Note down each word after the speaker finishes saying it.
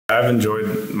I've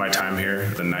enjoyed my time here.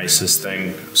 The nicest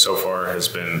thing so far has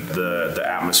been the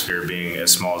atmosphere being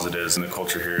as small as it is, and the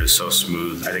culture here is so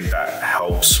smooth. I think that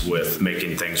helps with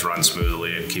making things run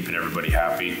smoothly and keeping everybody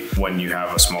happy. When you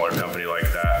have a smaller company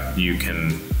like that, you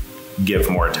can give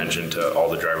more attention to all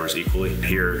the drivers equally.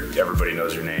 Here, everybody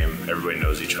knows your name, everybody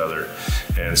knows each other.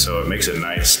 And so it makes it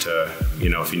nice to,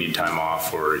 if you need time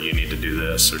off or you need to do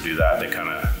this or do that,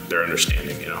 they're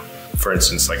understanding, For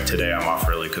instance, like today I'm off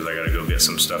early because I got to go get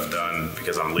some stuff done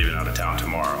because I'm leaving out of town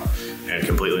tomorrow. And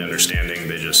completely understanding,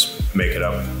 they just make it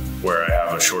up where I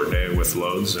have a short day with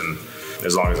loads, and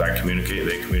as long as I communicate,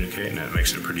 they communicate, and it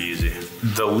makes it pretty easy.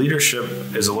 The leadership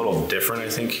is a little different, I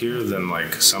think, here than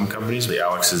like some companies.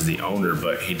 Alex is the owner,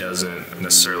 but he doesn't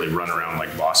necessarily run around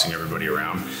like bossing everybody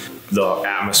around. The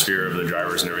atmosphere of the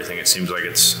drivers and everything, it seems like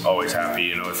it's always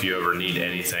happy. If you ever need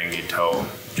anything, you tell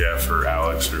Jeff or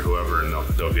Alex or whoever, and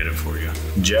they'll get it for you.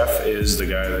 Jeff is the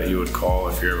guy that you would call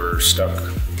if you're ever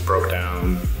stuck, broke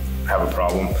down, have a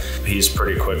problem. He's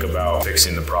pretty quick about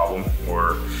fixing the problem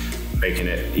or making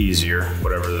it easier,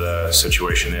 whatever the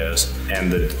situation is.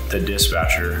 And the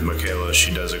dispatcher, Michaela,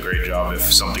 she does a great job. If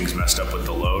something's messed up with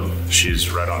the load,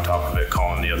 she's right on top of it,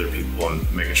 calling the other people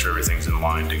and making sure everything's in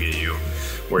line to get you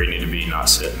where you need to be, not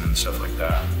sitting and stuff like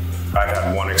that. I've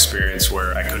had one experience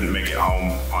where I couldn't make it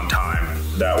home on time.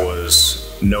 That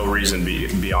was no reason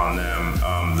beyond them.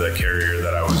 The carrier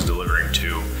that I was delivering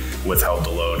to withheld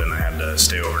the load and I had to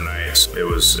stay overnight. It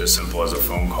was as simple as a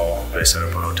phone call. They set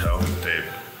up a hotel. They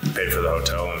paid for the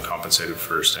hotel and compensated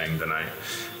for staying the night.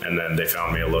 And then they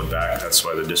found me a load back. That's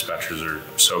why the dispatchers are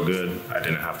so good. I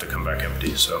didn't have to come back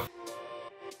empty, so.